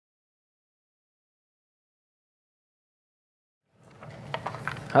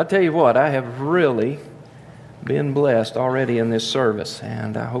I'll tell you what, I have really been blessed already in this service,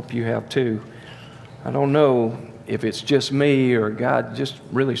 and I hope you have too. I don't know if it's just me or God just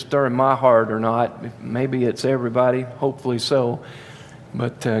really stirring my heart or not. Maybe it's everybody, hopefully so.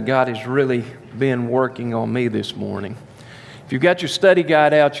 But God has really been working on me this morning. If you've got your study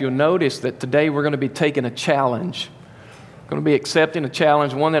guide out, you'll notice that today we're going to be taking a challenge. We're going to be accepting a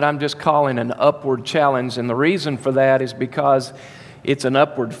challenge, one that I'm just calling an upward challenge. And the reason for that is because it's an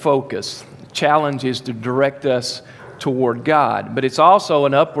upward focus. The challenge is to direct us toward God. But it's also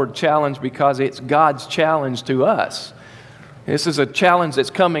an upward challenge because it's God's challenge to us. This is a challenge that's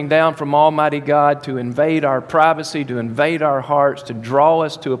coming down from Almighty God to invade our privacy, to invade our hearts, to draw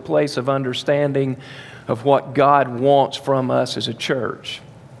us to a place of understanding of what God wants from us as a church.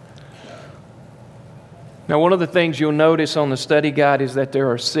 Now, one of the things you'll notice on the study guide is that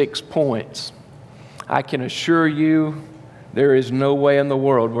there are 6 points. I can assure you there is no way in the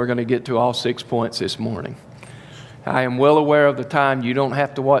world we're going to get to all 6 points this morning. I am well aware of the time. You don't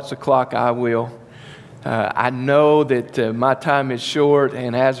have to watch the clock. I will. I know that my time is short,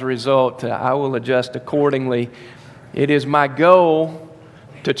 and as a result, I will adjust accordingly. It is my goal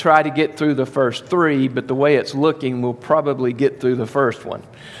to try to get through the first 3, but the way it's looking, we'll probably get through the first one.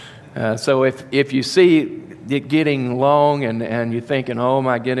 So if you see it getting long and you're thinking, oh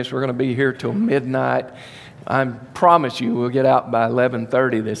my goodness, we're going to be here till midnight, I promise you we'll get out by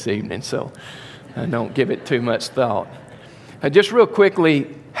 11:30 this evening, so don't give it too much thought. Just real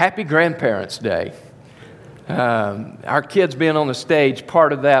quickly, happy Grandparents' Day. Our kids being on the stage,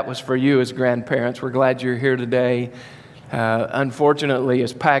 part of that was for you as grandparents. We're glad you're here today. Unfortunately,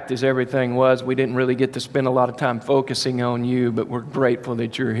 as packed as everything was, we didn't really get to spend a lot of time focusing on you, but we're grateful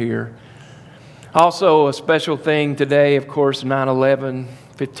that you're here. Also, a special thing today, of course, 9/11,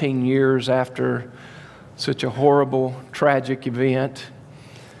 15 years after such a horrible, tragic event.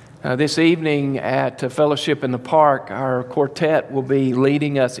 This evening at Fellowship in the Park, our quartet will be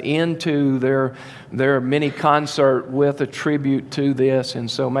leading us into their mini concert with a tribute to this,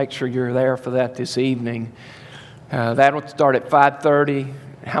 and so make sure you're there for that this evening. That will start at 5:30,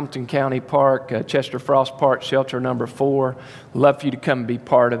 Hamilton County Park, Chester Frost Park, shelter number 4. Love for you to come and be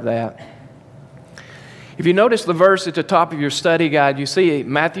part of that. If you notice the verse at the top of your study guide, you see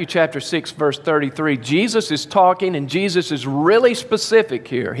Matthew chapter 6, verse 33. Jesus is talking, and Jesus is really specific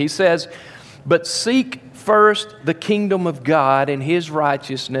here. He says, "But seek first the kingdom of God and His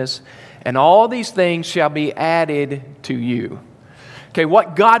righteousness, and all these things shall be added to you." Okay,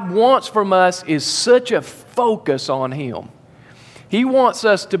 what God wants from us is such a focus on Him. He wants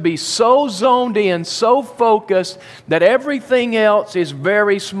us to be so zoned in, so focused, that everything else is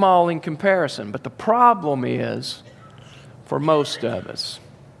very small in comparison. But the problem is, for most of us,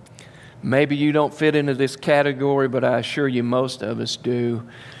 maybe you don't fit into this category, but I assure you most of us do,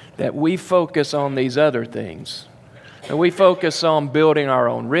 that we focus on these other things. And we focus on building our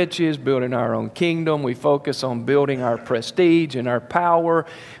own riches, building our own kingdom. We focus on building our prestige and our power.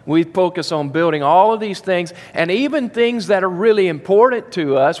 We focus on building all of these things. And even things that are really important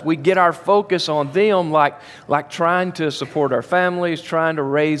to us, we get our focus on them, like trying to support our families, trying to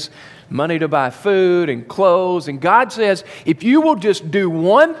raise money to buy food and clothes. And God says, if you will just do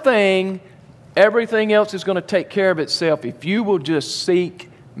one thing, everything else is going to take care of itself. If you will just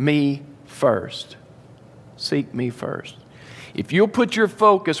seek me first. Seek me first. If you'll put your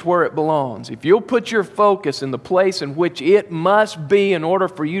focus where it belongs, if you'll put your focus in the place in which it must be in order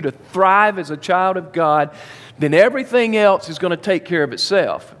for you to thrive as a child of God, then everything else is going to take care of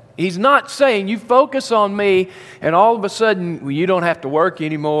itself. He's not saying you focus on me and all of a sudden you don't have to work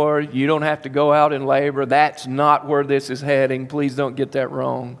anymore, you don't have to go out and labor. That's not where this is heading. Please don't get that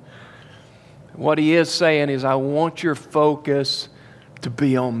wrong. What he is saying is, I want your focus to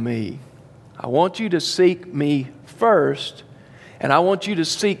be on me. I want you to seek me first, and I want you to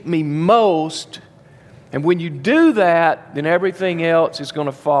seek me most. And when you do that, then everything else is going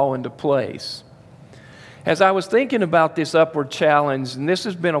to fall into place. As I was thinking about this upward challenge, and this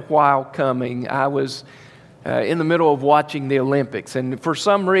has been a while coming, I was in the middle of watching the Olympics. And for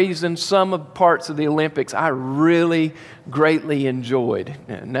some reason, some of parts of the Olympics I really greatly enjoyed.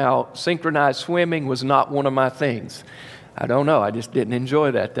 Now, synchronized swimming was not one of my things. I don't know. I just didn't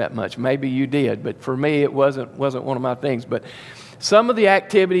enjoy that much. Maybe you did, but for me, it wasn't one of my things. But some of the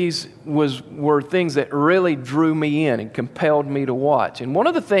activities were things that really drew me in and compelled me to watch. And one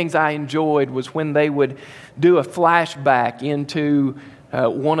of the things I enjoyed was when they would do a flashback into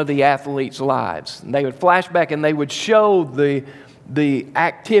one of the athletes' lives. And they would flash back and they would show the the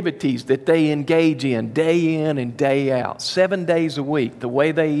activities that they engage in and day out, 7 days a week, the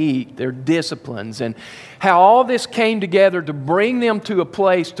way they eat, their disciplines, and how all this came together to bring them to a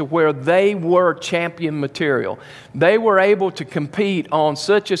place to where they were champion material. They were able to compete on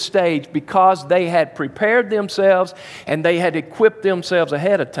such a stage because they had prepared themselves and they had equipped themselves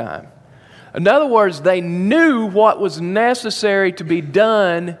ahead of time. In other words, they knew what was necessary to be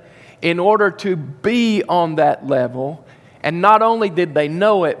done in order to be on that level. And not only did they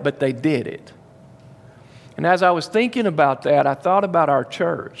know it, but they did it. And as I was thinking about that, I thought about our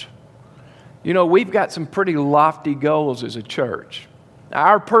church. You know, we've got some pretty lofty goals as a church.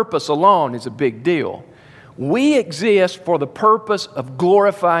 Our purpose alone is a big deal. We exist for the purpose of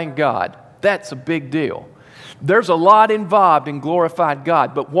glorifying God. That's a big deal. There's a lot involved in glorifying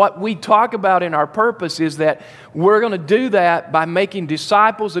God, but what we talk about in our purpose is that we're going to do that by making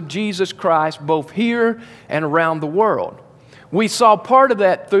disciples of Jesus Christ both here and around the world. We saw part of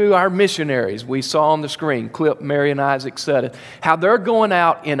that through our missionaries. We saw on the screen, clip Mary and Isaac Sutton, how they're going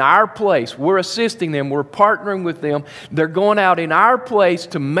out in our place. We're assisting them. We're partnering with them. They're going out in our place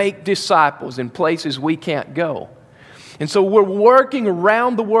to make disciples in places we can't go. And so we're working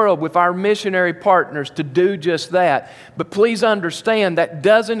around the world with our missionary partners to do just that. But please understand, that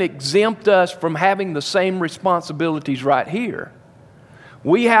doesn't exempt us from having the same responsibilities right here.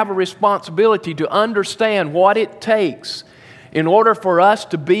 We have a responsibility to understand what it takes in order for us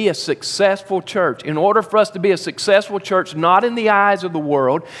to be a successful church. In order for us to be a successful church, not in the eyes of the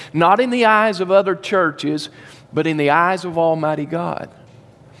world, not in the eyes of other churches, but in the eyes of Almighty God.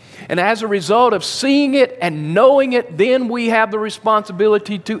 And as a result of seeing it and knowing it, then we have the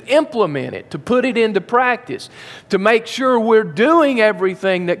responsibility to implement it, to put it into practice, to make sure we're doing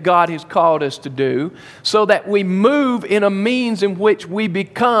everything that God has called us to do, so that we move in a means in which we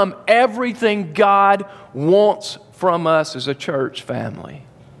become everything God wants from us as a church family.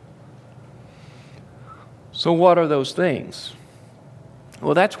 So what are those things?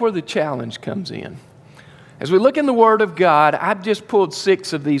 Well, that's where the challenge comes in. As we look in the Word of God, I've just pulled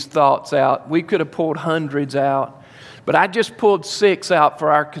 6 of these thoughts out. We could have pulled hundreds out, but I just pulled 6 out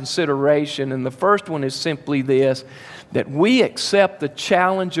for our consideration. And the first one is simply this, that we accept the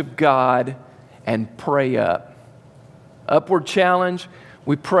challenge of God and pray up. Upward challenge,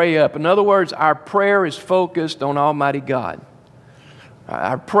 we pray up. In other words, our prayer is focused on Almighty God.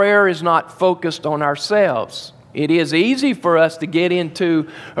 Our prayer is not focused on ourselves. It is easy for us to get into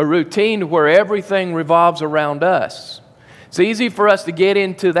a routine where everything revolves around us. It's easy for us to get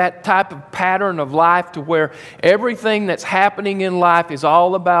into that type of pattern of life to where everything that's happening in life is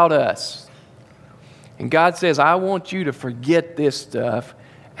all about us. And God says, I want you to forget this stuff,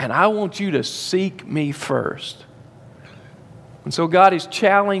 and I want you to seek me first. And so God is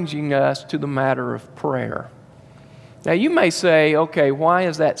challenging us to the matter of prayer. Now you may say, okay, why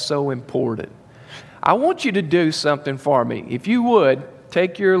is that so important? I want you to do something for me. If you would,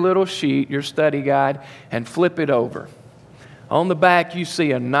 take your little sheet, your study guide, and flip it over. On the back, you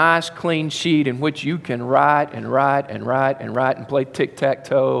see a nice, clean sheet in which you can write and write and write and write and play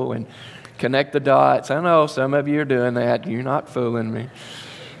tic-tac-toe and connect the dots. I know some of you are doing that. You're not fooling me.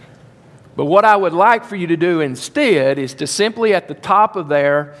 But what I would like for you to do instead is to simply at the top of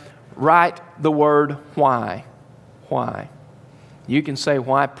there, write the word why. Why? You can say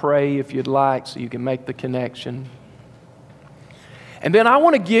why pray if you'd like, so you can make the connection. And then I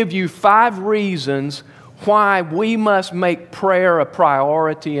want to give you 5 reasons why we must make prayer a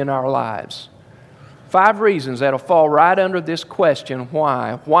priority in our lives. 5 reasons that'll fall right under this question,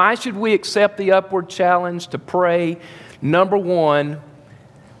 why? Why should we accept the upward challenge to pray? Number 1,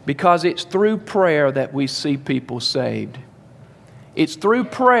 because it's through prayer that we see people saved. It's through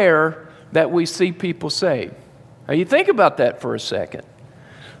prayer that we see people saved. Now you think about that for a second.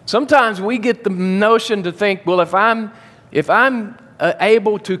 Sometimes we get the notion to think, well, if I'm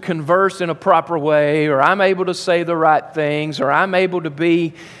able to converse in a proper way, or I'm able to say the right things, or I'm able to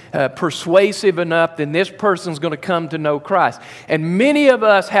be persuasive enough, then this person's going to come to know Christ. And many of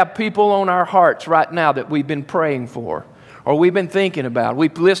us have people on our hearts right now that we've been praying for, or we've been thinking about. We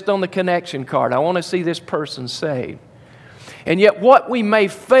list on the connection card, I want to see this person saved. And yet what we may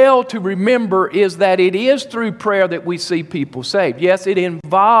fail to remember is that it is through prayer that we see people saved. Yes, it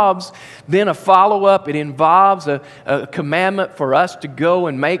involves then a follow-up. It involves a commandment for us to go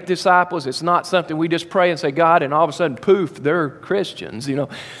and make disciples. It's not something we just pray and say, God, and all of a sudden, poof, they're Christians. You know,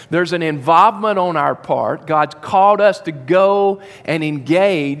 there's an involvement on our part. God's called us to go and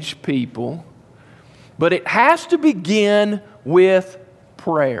engage people. But it has to begin with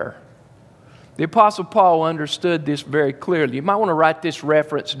prayer. The Apostle Paul understood this very clearly. You might want to write this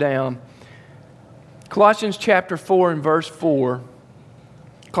reference down. Colossians chapter 4 and verse 4.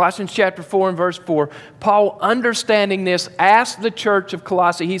 Colossians chapter 4 and verse 4, Paul, understanding this, asked the church of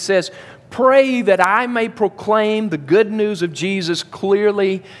Colossae, he says, "Pray that I may proclaim the good news of Jesus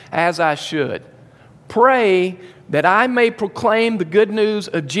clearly as I should." Pray that I may proclaim the good news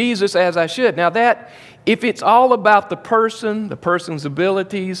of Jesus as I should. Now that, if it's all about the person's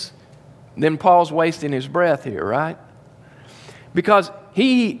abilities, then Paul's wasting his breath here, right? Because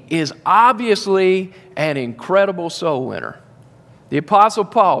he is obviously an incredible soul winner. The Apostle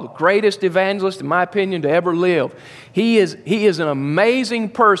Paul, the greatest evangelist, in my opinion, to ever live. He is an amazing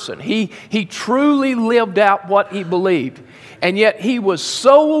person. He truly lived out what he believed. And yet he was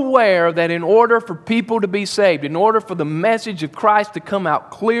so aware that in order for people to be saved, in order for the message of Christ to come out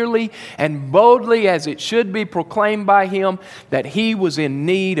clearly and boldly as it should be proclaimed by him, that he was in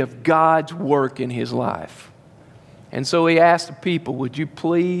need of God's work in his life. And so he asked the people, "Would you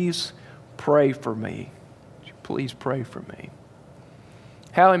please pray for me? Would you please pray for me?"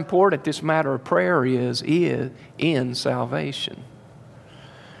 How important this matter of prayer is in salvation.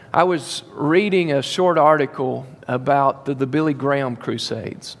 I was reading a short article about the Billy Graham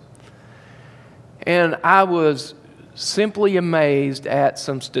Crusades. And I was simply amazed at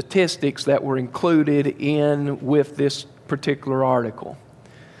some statistics that were included with this particular article.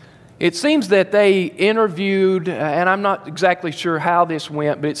 It seems that they interviewed, and I'm not exactly sure how this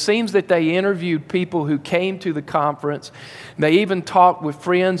went, but it seems that they interviewed people who came to the conference. They even talked with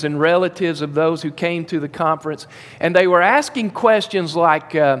friends and relatives of those who came to the conference. And they were asking questions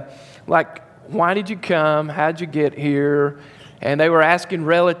like, why did you come? How'd you get here? And they were asking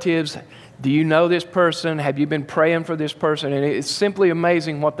relatives, do you know this person? Have you been praying for this person? And it's simply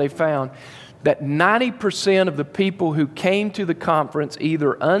amazing what they found. That 90% of the people who came to the conference,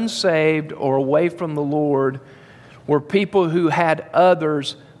 either unsaved or away from the Lord, were people who had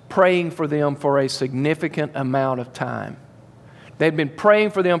others praying for them for a significant amount of time. They'd been praying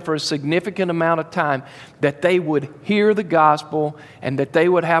for them for a significant amount of time that they would hear the gospel and that they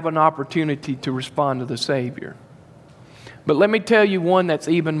would have an opportunity to respond to the Savior. But let me tell you one that's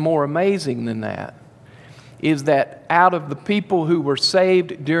even more amazing than that. Is that out of the people who were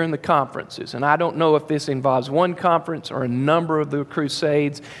saved during the conferences, and I don't know if this involves one conference or a number of the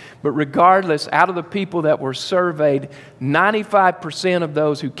crusades, but regardless, out of the people that were surveyed, 95% of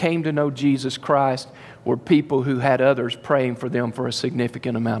those who came to know Jesus Christ were people who had others praying for them for a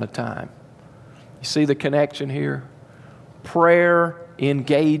significant amount of time. You see the connection here? Prayer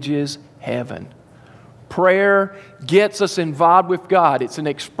engages heaven. Prayer gets us involved with God. It's an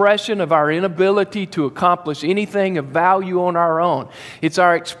expression of our inability to accomplish anything of value on our own. It's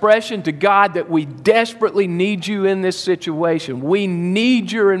our expression to God that we desperately need you in this situation. We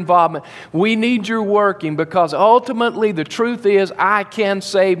need your involvement. We need your working, because ultimately the truth is I can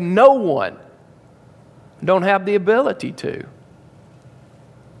save no one. I don't have the ability to.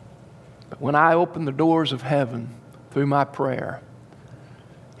 But when I open the doors of heaven through my prayer,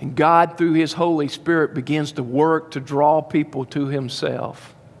 and God, through His Holy Spirit, begins to work to draw people to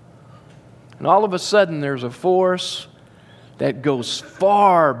Himself. And all of a sudden, there's a force that goes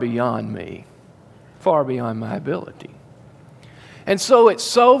far beyond me, far beyond my ability. And so it's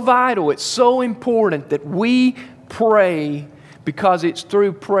so vital, it's so important that we pray, because it's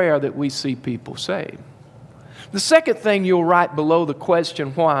through prayer that we see people saved. The second thing you'll write below the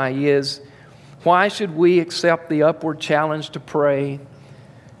question why is, why should we accept the upward challenge to pray?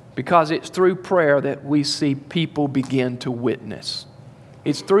 Because it's through prayer that we see people begin to witness.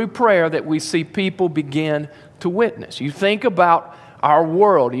 It's through prayer that we see people begin to witness. You think about our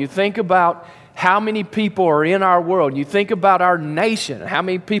world. You think about how many people are in our world. You think about our nation. How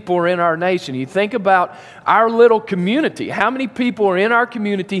many people are in our nation? You think about our little community. How many people are in our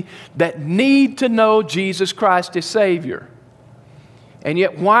community that need to know Jesus Christ as Savior? And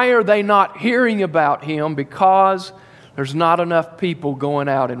yet, why are they not hearing about Him? Because there's not enough people going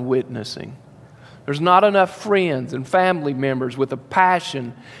out and witnessing. There's not enough friends and family members with a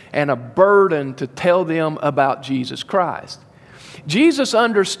passion and a burden to tell them about Jesus Christ. Jesus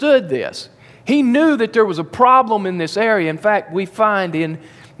understood this. He knew that there was a problem in this area. In fact, we find in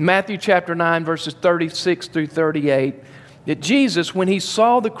Matthew chapter 9, verses 36 through 38, that Jesus, when He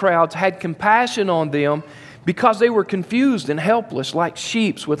saw the crowds, had compassion on them because they were confused and helpless, like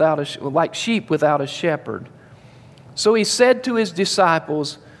sheep without a shepherd. So He said to His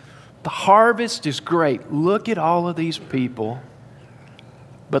disciples, the harvest is great. Look at all of these people,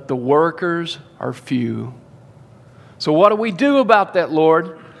 but the workers are few. So what do we do about that,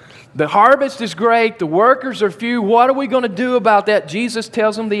 Lord? The harvest is great. The workers are few. What are we going to do about that? Jesus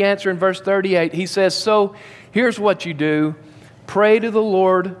tells them the answer in verse 38. He says, so here's what you do. Pray to the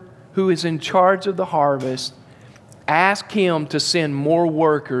Lord who is in charge of the harvest. Ask Him to send more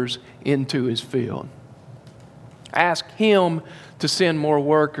workers into His field. Ask Him to send more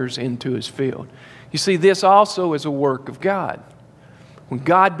workers into His field. You see, this also is a work of God. When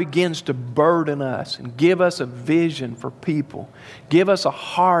God begins to burden us and give us a vision for people, give us a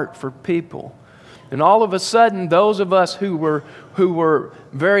heart for people, and all of a sudden, those of us who were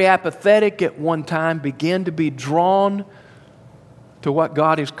very apathetic at one time begin to be drawn to what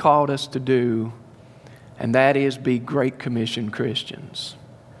God has called us to do, and that is be Great Commission Christians.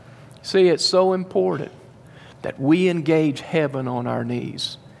 See, it's so important that we engage heaven on our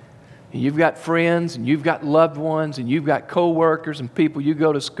knees. And you've got friends, and you've got loved ones, and you've got co-workers and people you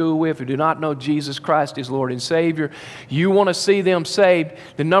go to school with who do not know Jesus Christ as Lord and Savior. You want to see them saved,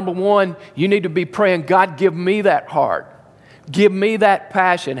 then number one, you need to be praying, God, give me that heart. Give me that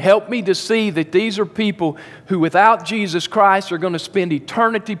passion. Help me to see that these are people who without Jesus Christ are going to spend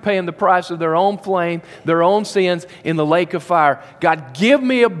eternity paying the price of their own flame, their own sins in the lake of fire. God, give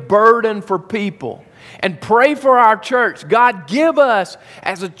me a burden for people. And pray for our church. God, give us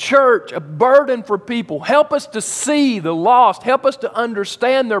as a church a burden for people. Help us to see the lost. Help us to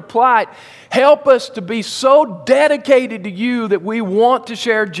understand their plight. Help us to be so dedicated to You that we want to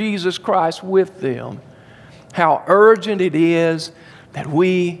share Jesus Christ with them. How urgent it is that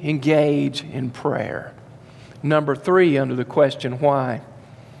we engage in prayer. Number 3, under the question, why?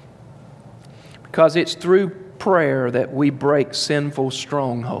 Because it's through prayer that we break sinful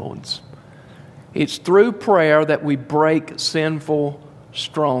strongholds. It's through prayer that we break sinful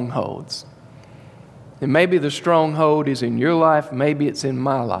strongholds. And maybe the stronghold is in your life, maybe it's in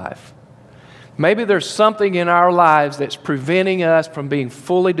my life. Maybe there's something in our lives that's preventing us from being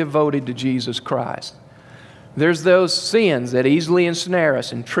fully devoted to Jesus Christ. There's those sins that easily ensnare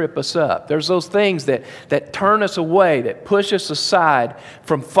us and trip us up. There's those things that turn us away, that push us aside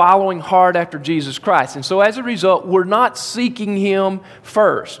from following hard after Jesus Christ. And so as a result, we're not seeking Him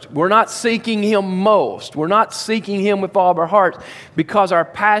first. We're not seeking Him most. We're not seeking Him with all of our hearts because our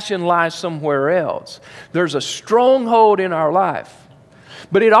passion lies somewhere else. There's a stronghold in our life.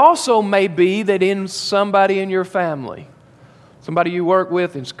 But it also may be that in somebody in your family, somebody you work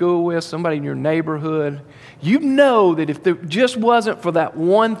with, in school with, somebody in your neighborhood, you know that if there just wasn't for that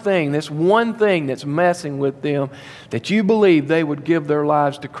one thing, this one thing that's messing with them, that you believe they would give their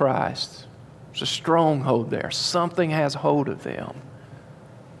lives to Christ. There's a stronghold there. Something has hold of them.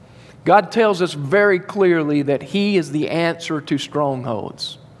 God tells us very clearly that He is the answer to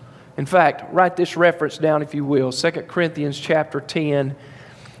strongholds. In fact, write this reference down if you will. 2 Corinthians chapter 10,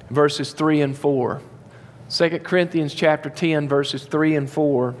 verses 3 and 4. 2 Corinthians chapter 10, verses 3 and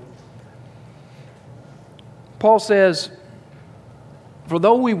 4. Paul says, for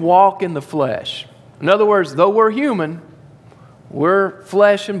though we walk in the flesh, in other words, though we're human, we're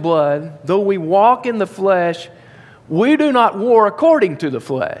flesh and blood, though we walk in the flesh, we do not war according to the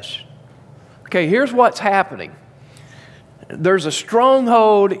flesh. Okay, here's what's happening. There's a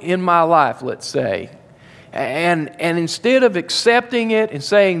stronghold in my life, let's say. And instead of accepting it and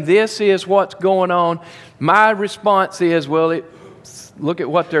saying this is what's going on, my response is, well, look at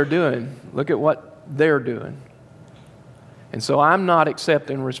what they're doing. Look at what they're doing. And so I'm not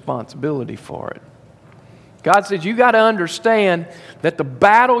accepting responsibility for it. God says you got to understand that the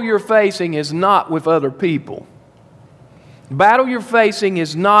battle you're facing is not with other people. The battle you're facing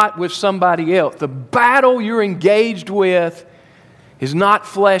is not with somebody else. The battle you're engaged with is not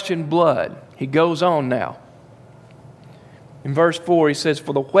flesh and blood. He goes on now. In verse 4, he says,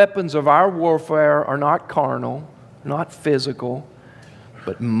 for the weapons of our warfare are not carnal, not physical,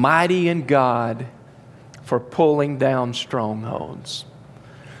 but mighty in God for pulling down strongholds.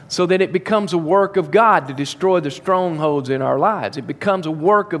 So that it becomes a work of God to destroy the strongholds in our lives. It becomes a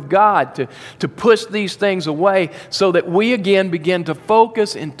work of God to push these things away so that we again begin to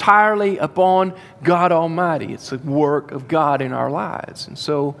focus entirely upon God Almighty. It's a work of God in our lives. And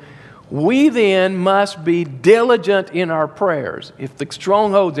so we then must be diligent in our prayers. If the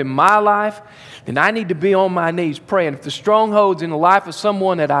stronghold's in my life, then I need to be on my knees praying. If the stronghold's in the life of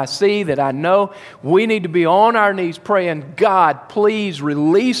someone that I see, that I know, we need to be on our knees praying, God, please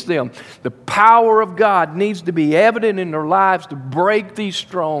release them. The power of God needs to be evident in their lives to break these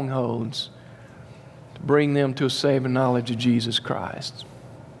strongholds, to bring them to a saving knowledge of Jesus Christ.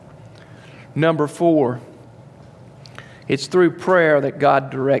 Number 4. It's through prayer that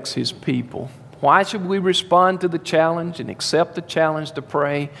God directs His people. Why should we respond to the challenge and accept the challenge to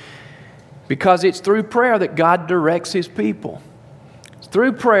pray? Because it's through prayer that God directs His people. It's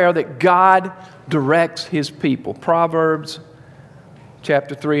through prayer that God directs His people. Proverbs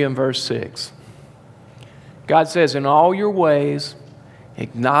chapter 3 and verse 6. God says, in all your ways,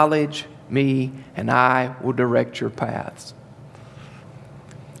 acknowledge me, and I will direct your paths.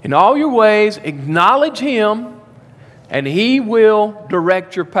 In all your ways, acknowledge Him, and He will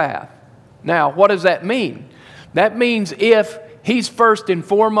direct your path. Now, what does that mean? That means if He's first and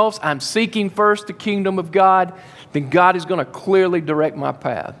foremost, I'm seeking first the kingdom of God, then God is going to clearly direct my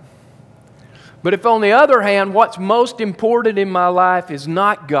path. But if on the other hand, what's most important in my life is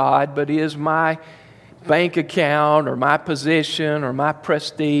not God, but is my bank account or my position or my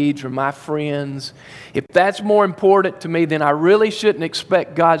prestige or my friends, if that's more important to me, then I really shouldn't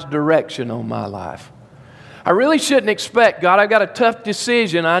expect God's direction on my life. I really shouldn't expect, God, I got a tough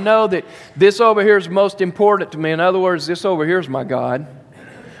decision. I know that this over here is most important to me. In other words, this over here is my God.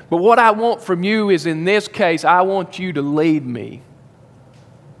 But what I want from you is, in this case, I want you to lead me.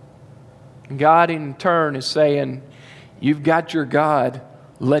 And God in turn is saying, you've got your God,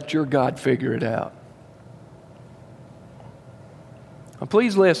 let your God figure it out. Now,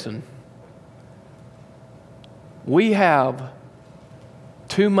 please listen. We have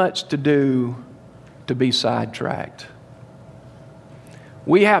too much to do to be sidetracked.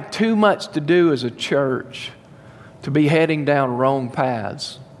 We have too much to do as a church to be heading down wrong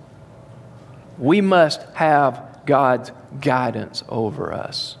paths. We must have God's guidance over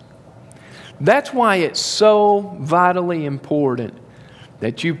us. That's why it's so vitally important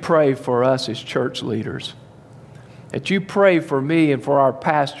that you pray for us as church leaders, that you pray for me and for our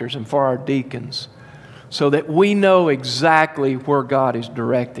pastors and for our deacons, so that we know exactly where God is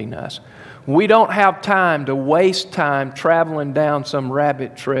directing us. We don't have time to waste time traveling down some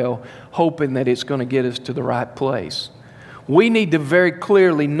rabbit trail hoping that it's going to get us to the right place. We need to very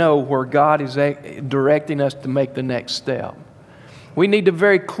clearly know where God is directing us to make the next step. We need to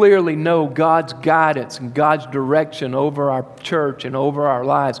very clearly know God's guidance and God's direction over our church and over our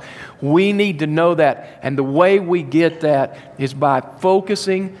lives. We need to know that. And the way we get that is by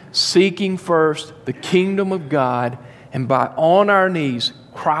focusing, seeking first the kingdom of God, and by on our knees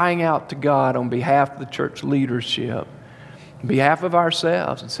crying out to God on behalf of the church leadership, on behalf of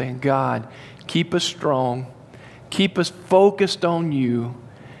ourselves, and saying, God, keep us strong, keep us focused on you,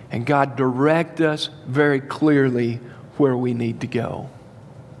 and God, direct us very clearly where we need to go.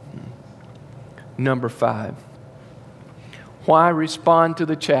 Number 5. Why respond to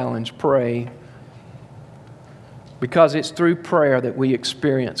the challenge? Pray. Because it's through prayer that we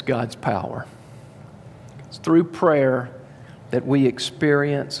experience God's power. It's through prayer that we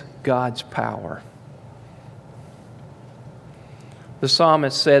experience God's power. The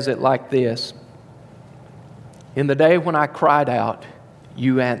psalmist says it like this: in the day when I cried out,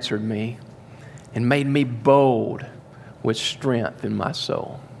 you answered me and made me bold with strength in my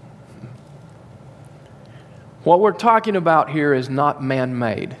soul. What we're talking about here is not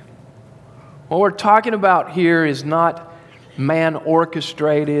man-made. What we're talking about here is not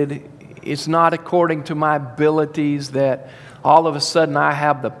man-orchestrated. It's not according to my abilities that all of a sudden I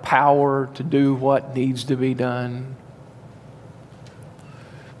have the power to do what needs to be done.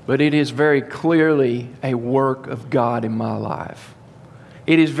 But it is very clearly a work of God in my life.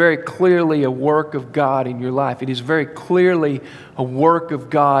 It is very clearly a work of God in your life. It is very clearly a work of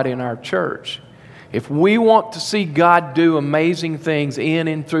God in our church. If we want to see God do amazing things in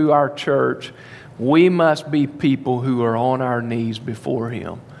and through our church, we must be people who are on our knees before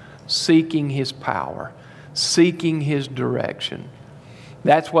Him, seeking His power, seeking His direction.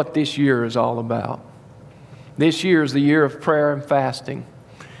 That's what this year is all about. This year is the year of prayer and fasting.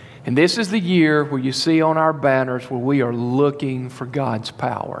 And this is the year where you see on our banners where we are looking for God's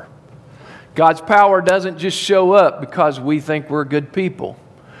power. God's power doesn't just show up because we think we're good people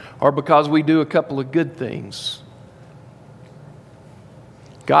or because we do a couple of good things.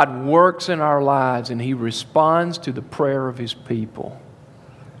 God works in our lives and He responds to the prayer of His people.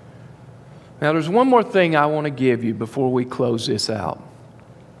 Now, there's one more thing I want to give you before we close this out.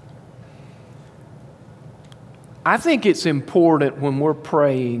 I think it's important when we're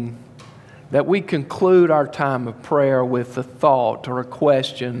praying that we conclude our time of prayer with a thought or a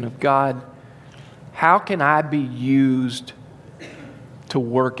question of, God, how can I be used to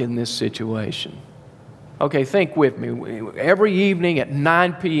work in this situation? Okay, think with me. Every evening at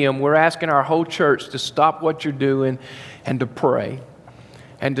 9 p.m., we're asking our whole church to stop what you're doing and to pray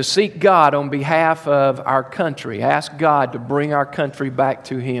and to seek God on behalf of our country. Ask God to bring our country back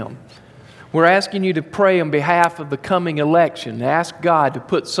to Him. We're asking you to pray on behalf of the coming election. Ask God to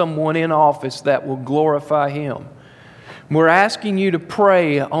put someone in office that will glorify Him. We're asking you to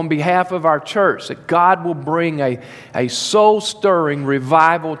pray on behalf of our church that God will bring a soul-stirring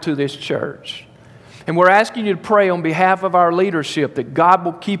revival to this church. And we're asking you to pray on behalf of our leadership that God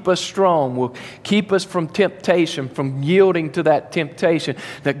will keep us strong, will keep us from temptation, from yielding to that temptation,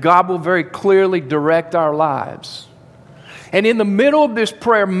 that God will very clearly direct our lives. And in the middle of this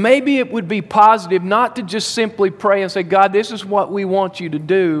prayer, maybe it would be positive not to just simply pray and say, God, this is what we want you to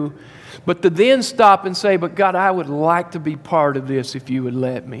do, but to then stop and say, but God, I would like to be part of this if you would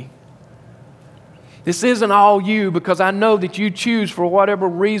let me. This isn't all you, because I know that you choose for whatever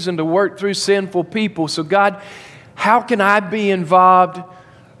reason to work through sinful people. So God, how can I be involved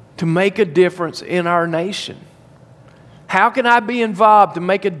to make a difference in our nation? How can I be involved to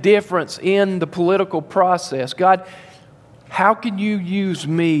make a difference in the political process? God, how can you use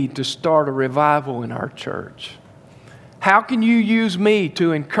me to start a revival in our church? How can you use me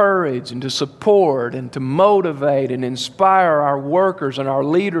to encourage and to support and to motivate and inspire our workers and our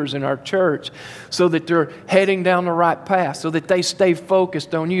leaders in our church so that they're heading down the right path, so that they stay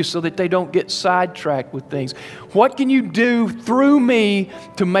focused on you, so that they don't get sidetracked with things? What can you do through me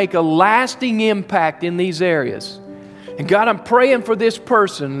to make a lasting impact in these areas? And God, I'm praying for this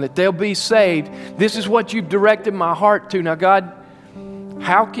person that they'll be saved. This is what you've directed my heart to. Now, God,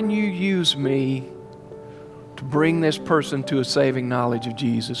 how can you use me to bring this person to a saving knowledge of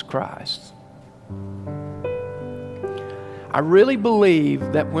Jesus Christ? I really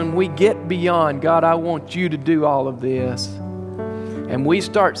believe that when we get beyond, God, I want you to do all of this, and we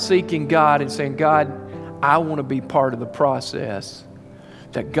start seeking God and saying, God, I want to be part of the process,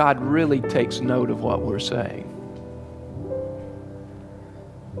 that God really takes note of what we're saying.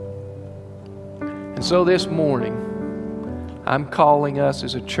 And so this morning, I'm calling us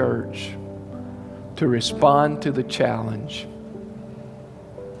as a church to respond to the challenge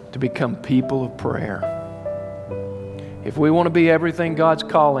to become people of prayer. If we want to be everything God's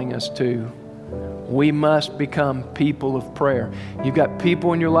calling us to, we must become people of prayer. You've got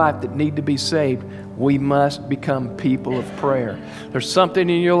people in your life that need to be saved. We must become people of prayer. There's something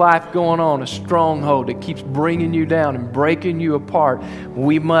in your life going on, a stronghold that keeps bringing you down and breaking you apart.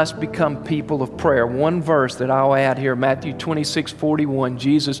 We must become people of prayer. One verse that I'll add here, Matthew 26:41,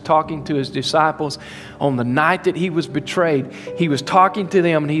 Jesus talking to his disciples on the night that he was betrayed. He was talking to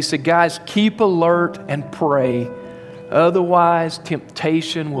them and he said, guys, keep alert and pray. Otherwise,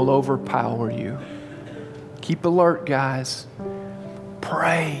 temptation will overpower you. Keep alert, guys.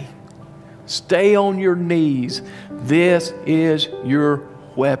 Pray. Stay on your knees. This is your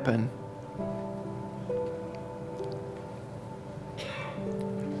weapon.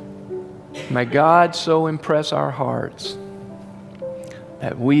 May God so impress our hearts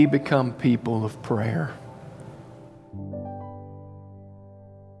that we become people of prayer.